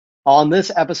On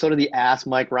this episode of the Ask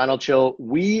Mike Reinold Show,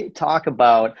 we talk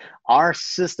about our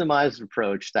systemized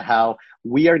approach to how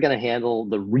we are going to handle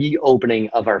the reopening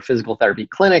of our physical therapy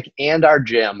clinic and our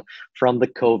gym from the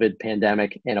COVID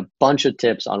pandemic, and a bunch of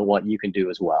tips on what you can do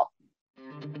as well.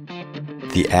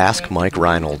 The Ask Mike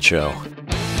Reinold Show.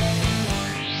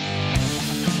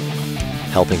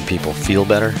 Helping people feel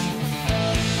better,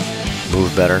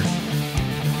 move better,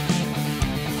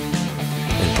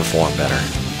 and perform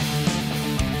better.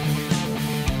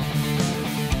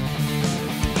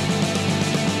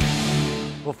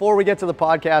 Before we get to the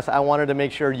podcast, I wanted to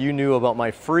make sure you knew about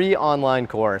my free online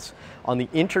course on the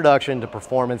introduction to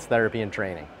performance therapy and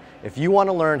training. If you want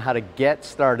to learn how to get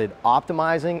started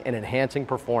optimizing and enhancing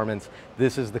performance,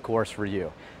 this is the course for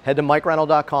you. Head to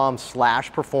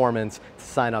mikereinold.com/performance to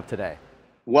sign up today.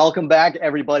 Welcome back,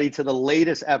 everybody, to the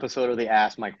latest episode of the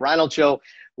Ask Mike Reinold Show.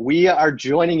 We are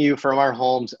joining you from our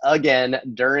homes again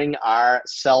during our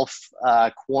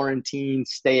self-quarantine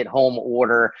stay-at-home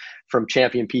order from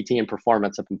Champion PT and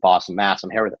Performance up in Boston, Mass. I'm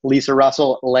here with Lisa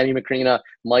Russell, Lenny Macrina,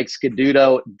 Mike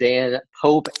Scaduto, Dan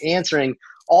Pope, answering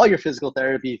all your physical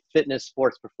therapy, fitness,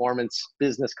 sports performance,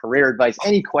 business, career advice,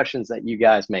 any questions that you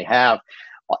guys may have.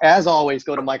 As always,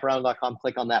 go to mikereinold.com,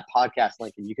 click on that podcast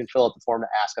link, and you can fill out the form to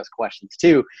ask us questions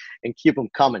too, and keep them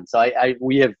coming. So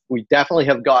we definitely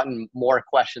have gotten more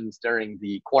questions during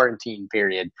the quarantine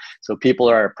period. So people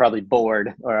are probably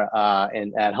bored or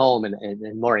and at home and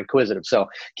more inquisitive. So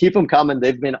keep them coming.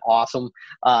 They've been awesome.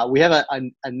 We have a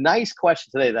nice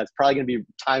question today that's probably going to be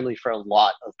timely for a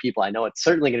lot of people. I know it's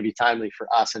certainly going to be timely for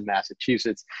us in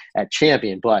Massachusetts at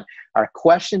Champion, but our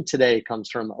question today comes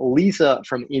from Lisa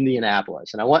from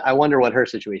Indianapolis. And I wonder what her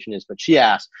situation is, but she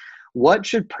asked, what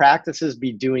should practices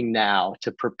be doing now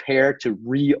to prepare to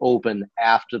reopen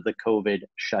after the COVID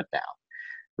shutdown?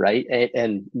 Right?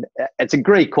 And it's a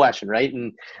great question, right?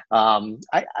 And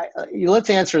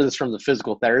let's answer this from the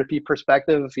physical therapy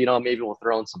perspective. Maybe we'll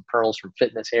throw in some pearls from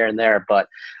fitness here and there, but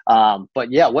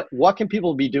yeah, what can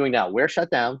people be doing now? We're shut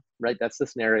down, right? That's the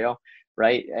scenario.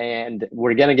 Right. And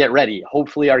we're going to get ready.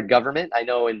 Hopefully our government, I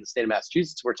know in the state of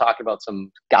Massachusetts, we're talking about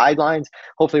some guidelines.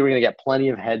 Hopefully we're going to get plenty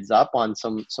of heads up on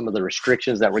some of the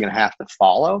restrictions that we're going to have to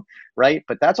follow. Right.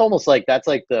 But that's almost like, that's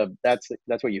what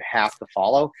you have to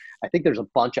follow. I think there's a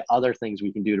bunch of other things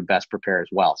we can do to best prepare as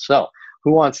well. So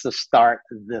who wants to start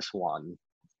this one?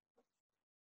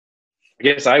 I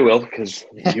guess I will, because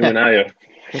you and I are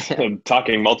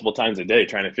talking multiple times a day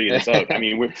trying to figure this out. I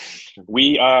mean,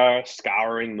 we are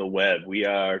scouring the web. We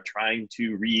are trying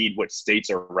to read what states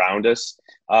around us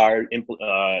are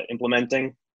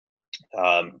implementing.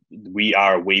 We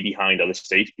are way behind other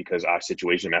states because our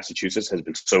situation in Massachusetts has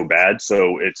been so bad.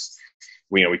 So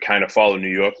we kind of follow New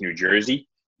York, New Jersey.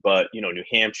 But, New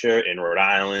Hampshire and Rhode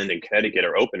Island and Connecticut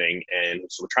are opening. And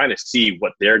so we're trying to see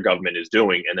what their government is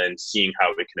doing and then seeing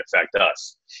how it can affect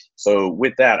us. So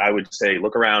with that, I would say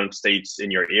look around states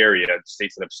in your area,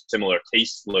 states that have similar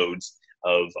caseloads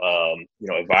of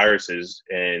viruses,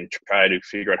 and try to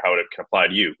figure out how it can apply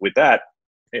to you. With that,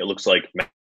 it looks like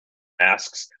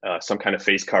masks, some kind of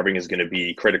face covering is going to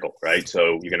be critical, right?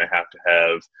 So you're going to have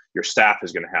your staff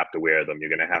is going to have to wear them. You're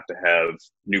going to have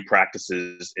new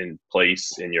practices in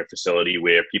place in your facility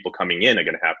where people coming in are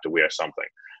going to have to wear something.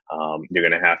 You're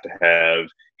going to have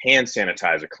hand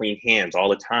sanitizer, clean hands all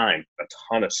the time, a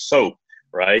ton of soap,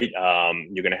 right?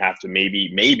 You're going to have to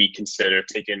maybe consider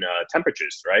taking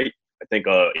temperatures, right? I think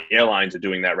airlines are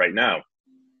doing that right now.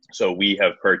 So we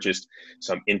have purchased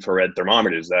some infrared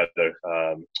thermometers that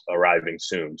are arriving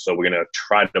soon. So we're going to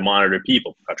try to monitor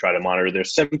people, try to monitor their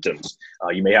symptoms.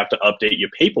 You may have to update your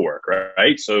paperwork,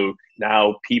 right? So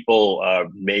now people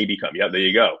may become, there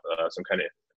you go, some kind of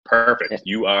perfect.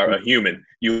 You are a human.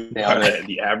 You are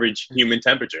the average human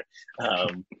temperature.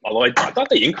 Although I thought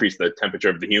they increased the temperature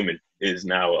of the human is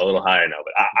now a little higher now,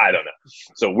 but I don't know.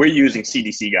 So we're using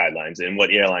CDC guidelines, and what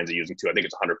airlines are using too. I think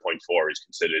it's 100.4 is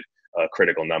considered a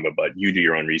critical number, but you do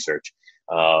your own research.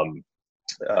 Where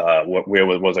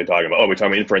was I talking about? Oh, we're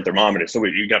talking about infrared thermometer. So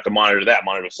you have to monitor that,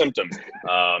 monitor symptoms.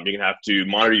 You're going to have to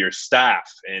monitor your staff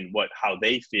and how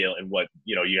they feel, and what,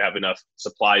 you have enough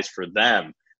supplies for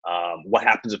them. What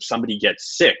happens if somebody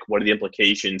gets sick? What are the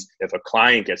implications if a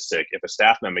client gets sick, if a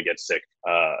staff member gets sick?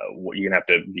 You're going to have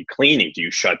to be cleaning. Do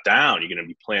you shut down? You're going to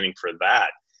be planning for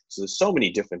that. So there's so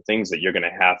many different things that you're going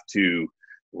to have to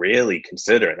really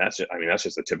consider, and that's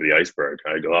just the tip of the iceberg.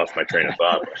 I lost my train of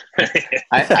thought.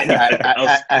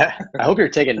 I hope you're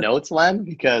taking notes, Len,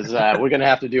 because we're gonna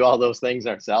have to do all those things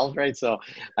ourselves, right? So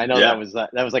I know that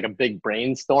was like a big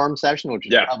brainstorm session, which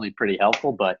is probably pretty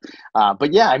helpful. But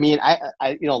yeah, I mean,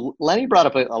 Lenny brought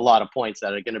up a lot of points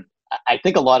that are gonna I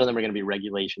think a lot of them are going to be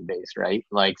regulation based, right?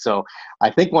 Like, so I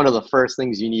think one of the first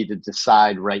things you need to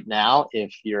decide right now,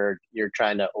 if you're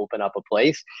trying to open up a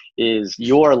place, is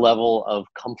your level of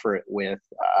comfort with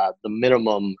the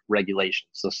minimum regulations.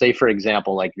 So say, for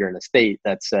example, like you're in a state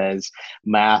that says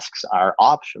masks are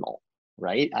optional,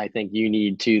 right? I think you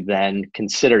need to then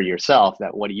consider yourself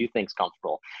that what do you think is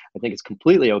comfortable? I think it's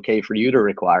completely okay for you to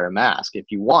require a mask if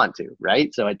you want to,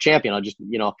 right? So at Champion, I'll just,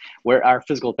 where our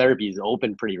physical therapy is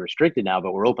open pretty restricted now,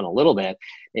 but we're open a little bit.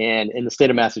 And in the state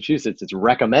of Massachusetts, it's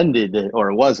recommended, or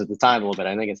it was at the time a little bit,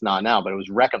 I think it's not now, but it was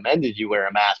recommended you wear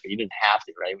a mask, but you didn't have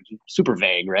to, right? Which is super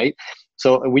vague, right?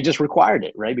 So we just required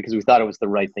it, right? Because we thought it was the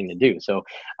right thing to do. So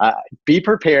be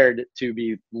prepared to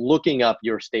be looking up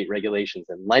your state regulations.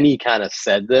 And Lenny kind of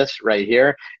said this right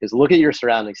here, is look at your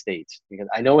surrounding states. Because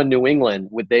I know in New England,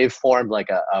 they've formed like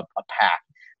a pact.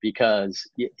 Because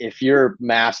if you're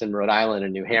Mass and Rhode Island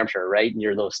and New Hampshire, right, and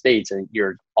you're those states and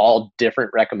you're all different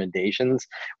recommendations,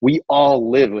 we all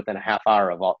live within a half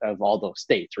hour of all those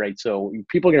states, right? So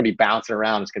people are going to be bouncing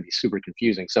around. It's going to be super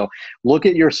confusing. So look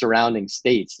at your surrounding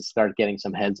states to start getting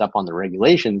some heads up on the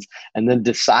regulations, and then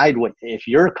decide if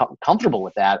you're comfortable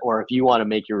with that, or if you want to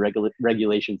make your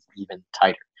regulations even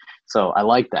tighter. So I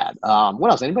like that.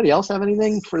 What else? Anybody else have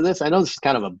anything for this? I know this is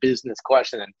kind of a business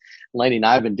question, and Laney and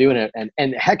I have been doing it.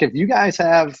 And heck, if you guys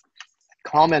have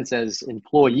comments as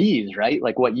employees, right,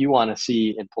 like what you want to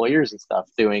see employers and stuff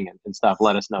doing and stuff,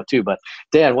 let us know too. But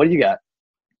Dan, what do you got?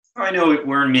 I know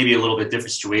we're in maybe a little bit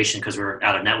different situation because we're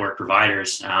out of network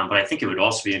providers, but I think it would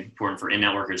also be important for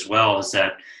in-network as well, is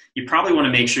that you probably want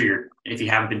to make sure if you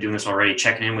haven't been doing this already,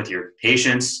 checking in with your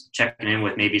patients, checking in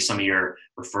with maybe some of your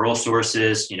referral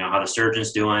sources, how the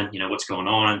surgeon's doing, what's going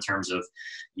on in terms of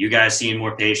you guys seeing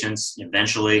more patients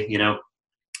eventually,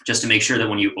 just to make sure that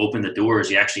when you open the doors,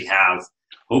 you actually have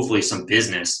hopefully some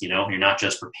business, you're not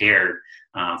just prepared,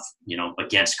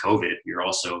 against COVID, you're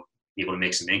also able to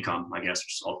make some income, I guess,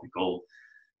 which is the ultimate goal.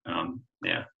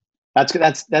 Yeah.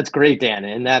 That's great, Dan.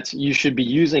 And you should be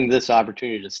using this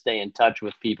opportunity to stay in touch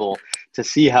with people to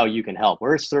see how you can help.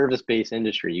 We're a service-based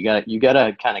industry. You got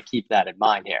to kind of keep that in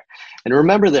mind here. And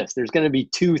remember this, there's going to be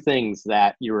two things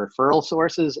that your referral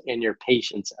sources and your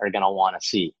patients are going to want to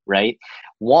see, right?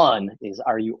 One is,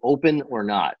 are you open or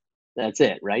not? That's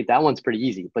it, right? That one's pretty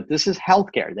easy. But this is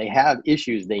healthcare. They have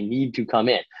issues. They need to come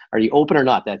in. Are you open or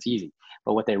not? That's easy.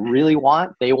 But what they really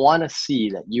want, they want to see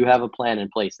that you have a plan in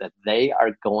place, that they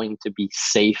are going to be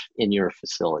safe in your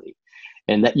facility.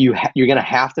 And that you're going to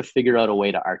have to figure out a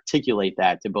way to articulate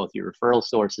that to both your referral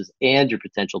sources and your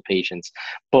potential patients,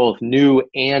 both new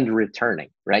and returning,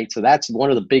 right? So that's one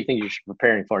of the big things you're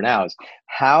preparing for now, is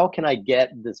how can I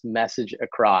get this message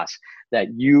across that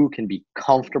you can be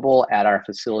comfortable at our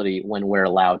facility when we're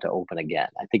allowed to open again?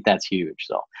 I think that's huge.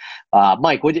 So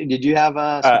Mike, did you have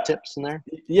some tips in there?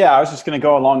 Yeah, I was just going to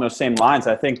go along those same lines.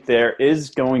 I think there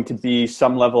is going to be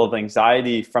some level of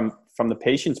anxiety from the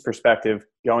patient's perspective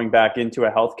going back into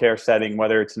a healthcare setting,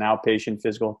 whether it's an outpatient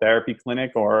physical therapy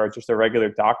clinic or just a regular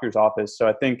doctor's office. So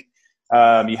I think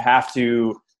you have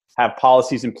to have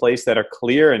policies in place that are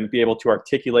clear and be able to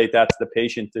articulate that to the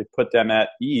patient to put them at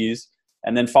ease,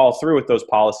 and then follow through with those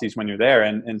policies when you're there.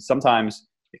 And sometimes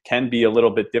it can be a little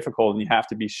bit difficult, and you have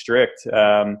to be strict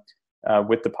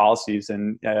with the policies.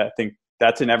 And I think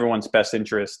that's in everyone's best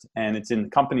interest, and it's in the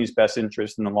company's best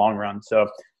interest in the long run. So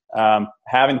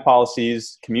having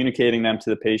policies, communicating them to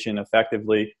the patient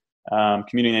effectively,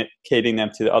 communicating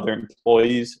them to the other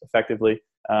employees effectively.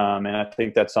 And I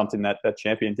think that's something that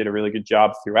Champion did a really good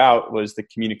job throughout, was the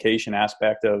communication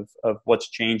aspect of what's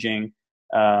changing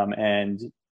and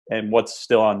what's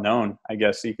still unknown. I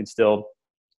guess you can still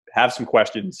have some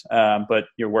questions, but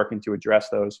you're working to address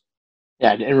those.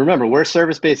 Yeah, and remember, we're a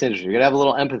service-based industry. You're gonna have a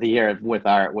little empathy here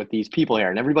with these people here,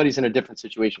 and everybody's in a different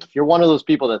situation. If you're one of those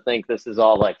people that think this is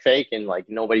all like fake and like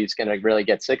nobody's gonna really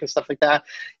get sick and stuff like that,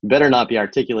 you better not be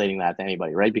articulating that to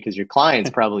anybody, right? Because your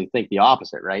clients probably think the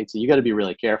opposite, right? So you got to be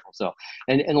really careful. So,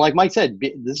 and like Mike said,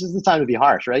 this is the time to be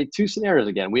harsh, right? Two scenarios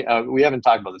again. We haven't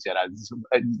talked about this yet.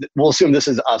 We'll assume this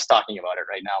is us talking about it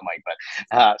right now, Mike.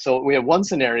 But so we have one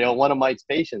scenario. One of Mike's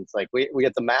patients, like we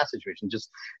get the mass situation. Just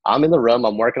I'm in the room.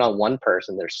 I'm working on one person.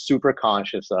 They're super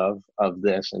conscious of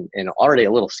this and already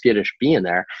a little skittish being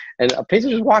there. And a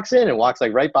patient just walks in and walks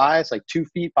like right by us, like 2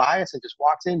 feet by us, and just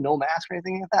walks in, no mask or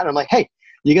anything like that. And I'm like, hey,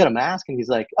 you got a mask? And he's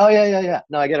like, oh, yeah.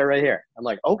 No, I got it right here. I'm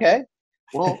like, okay,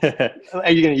 well,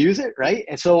 are you going to use it? Right.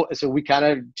 And so we kind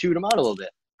of chewed him out a little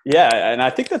bit. Yeah, and I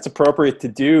think that's appropriate to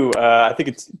do. I think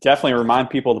it's definitely remind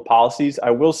people of the policies.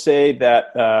 I will say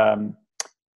that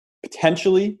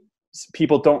potentially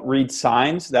people don't read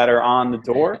signs that are on the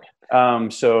door.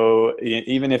 So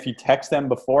even if you text them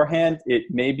beforehand, it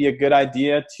may be a good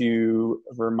idea to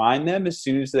remind them as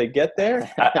soon as they get there.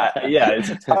 Yeah, it's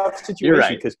a tough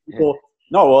situation because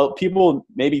people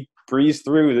maybe breeze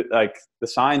through like the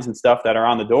signs and stuff that are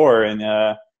on the door, and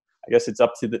I guess it's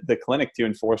up to the clinic to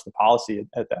enforce the policy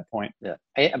at that point.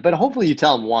 Yeah, but hopefully you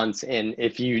tell them once, and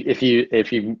if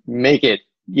you make it,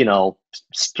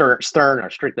 stern or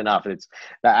strict enough,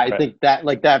 I think that,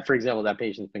 like that, for example, that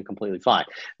patient's been completely fine.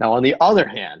 Now, on the other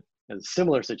hand, a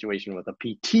similar situation with a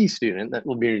PT student that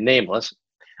will be nameless.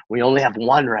 We only have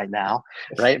one right now,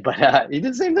 right? But he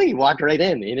did the same thing. He walked right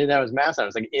in. He didn't have his mask on. It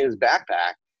was like in his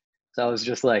backpack. So I was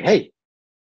just like, "Hey,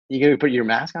 you gonna put your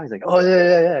mask on?" He's like, "Oh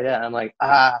yeah." I'm like,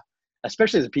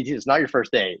 especially as a PT, it's not your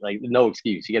first day. Like, no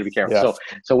excuse. You got to be careful.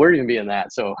 Yeah. So we're even being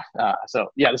that. So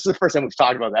yeah, this is the first time we've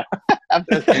talked about that. I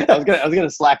was gonna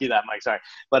slack you that, Mike. Sorry,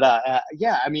 but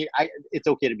yeah, I mean, it's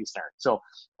okay to be stern. So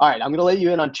all right, I'm gonna let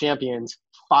you in on Champions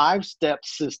 5-step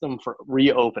system for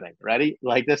reopening. Ready?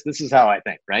 Like this is how I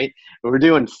think. Right? We're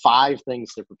doing 5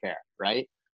 things to prepare. Right?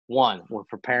 1, we're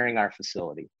preparing our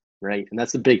facility. Right? And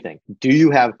that's the big thing. Do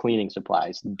you have cleaning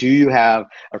supplies? Do you have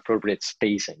appropriate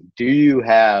spacing? Do you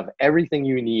have everything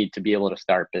you need to be able to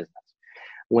start business?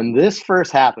 When this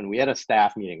first happened, we had a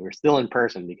staff meeting. We were still in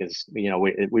person because, we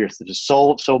were just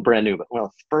so brand new. But one of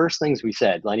the first things we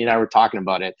said, Lenny and I were talking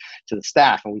about it to the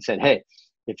staff, and we said, hey,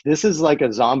 if this is like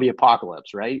a zombie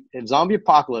apocalypse, right? In zombie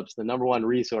apocalypse, the number one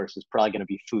resource is probably going to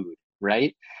be food,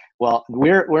 right? Well,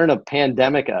 we're in a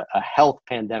pandemic, a health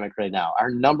pandemic right now.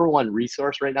 Our number one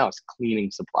resource right now is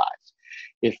cleaning supplies.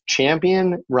 If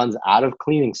Champion runs out of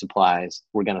cleaning supplies,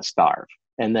 we're going to starve.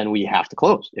 And then we have to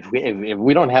close. If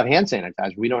we don't have hand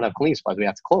sanitizer, we don't have cleaning supplies, we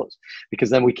have to close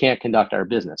because then we can't conduct our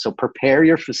business. So prepare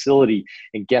your facility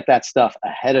and get that stuff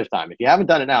ahead of time. If you haven't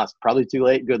done it now, it's probably too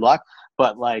late. Good luck.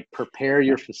 But prepare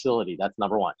your facility. That's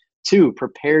number 1. 2,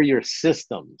 prepare your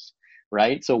systems.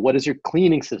 Right? So what is your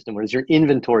cleaning system? What is your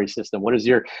inventory system? What is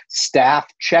your staff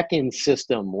check-in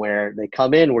system where they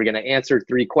come in? We're going to answer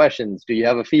 3 questions. Do you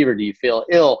have a fever? Do you feel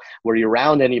ill? Were you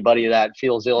around anybody that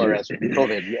feels ill or has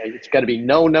COVID? It's got to be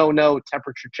no,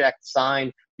 temperature check,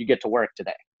 sign, you get to work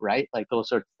today, right? Like those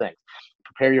sorts of things.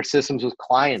 Prepare your systems with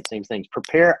clients, same things.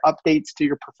 Prepare updates to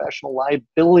your professional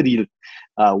liability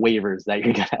waivers that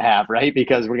you're going to have, right?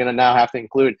 Because we're going to now have to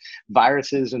include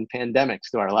viruses and pandemics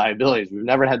to our liabilities. We've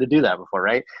never had to do that before,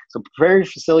 right? So prepare your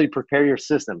facility, prepare your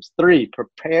systems. 3,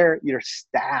 prepare your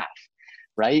staff,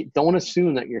 right? Don't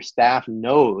assume that your staff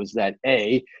knows that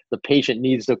A, the patient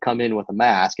needs to come in with a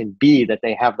mask, and B, that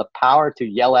they have the power to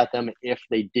yell at them if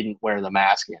they didn't wear the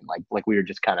mask in, like we were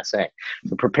just kind of saying.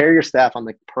 So prepare your staff on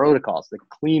the protocols, the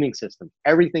cleaning system,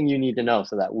 everything you need to know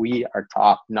so that we are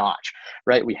top notch,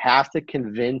 right? We have to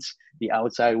convince the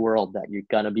outside world that you're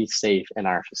going to be safe in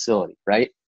our facility,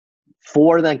 right?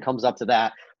 4 then comes up to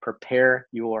that. Prepare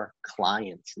your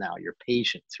clients now, your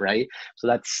patients, right? So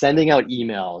that's sending out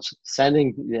emails,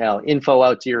 sending info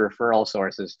out to your referral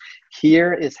sources.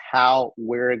 Here is how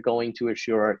we're going to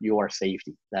assure your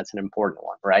safety. That's an important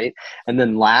one, right? And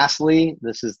then lastly,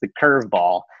 this is the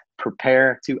curveball,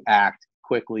 prepare to act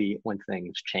quickly when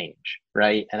things change,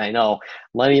 right? And I know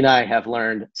Lenny and I have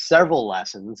learned several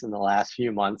lessons in the last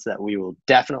few months that we will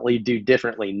definitely do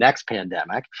differently next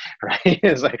pandemic, right?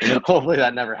 It's like, hopefully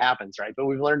that never happens, right? But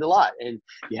we've learned a lot, and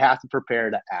you have to prepare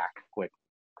to act quickly,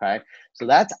 okay? So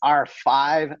that's our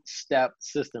 5-step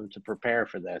system to prepare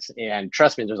for this. And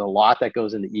trust me, there's a lot that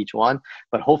goes into each one,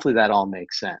 but hopefully that all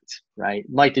makes sense, right?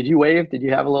 Mike, did you wave? Did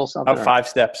you have a little something? 5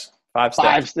 steps. 5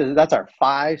 steps. That's our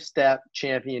 5-step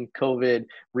Champion COVID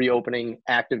reopening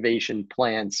activation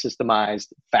plan, systemized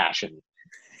fashion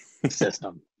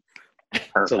system.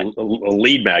 Perfect. It's a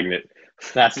lead magnet.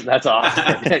 That's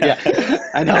awesome. Yeah,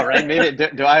 I know, right? Maybe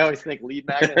do I always think lead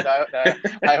magnet?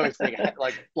 I always think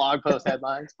like blog post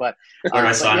headlines, but where do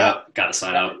I sign up? Got to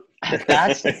sign up.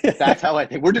 That's how I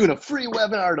think. We're doing a free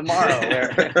webinar tomorrow.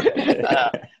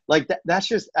 Where, that's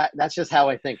just how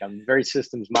I think. I'm very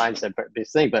systems mindset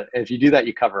based thing. But if you do that,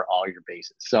 you cover all your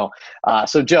bases. So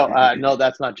Joe, no,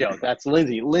 that's not Joe. That's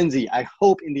Lindsay. Lindsay, I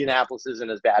hope Indianapolis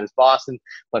isn't as bad as Boston,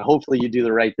 but hopefully you do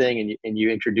the right thing and you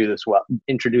introduce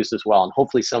this well, and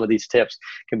hopefully some of these tips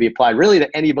can be applied really to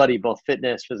anybody, both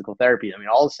fitness, physical therapy. I mean,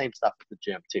 all the same stuff at the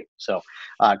gym too. So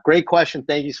great question.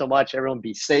 Thank you so much. Everyone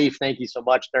be safe. Thank you so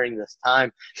much during this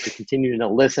time to continue to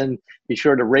listen. Be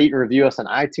sure to rate and review us on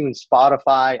iTunes,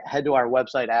 Spotify. Head to our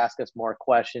website, ask us more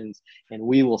questions, and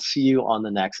we will see you on the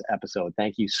next episode.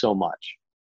 Thank you so much.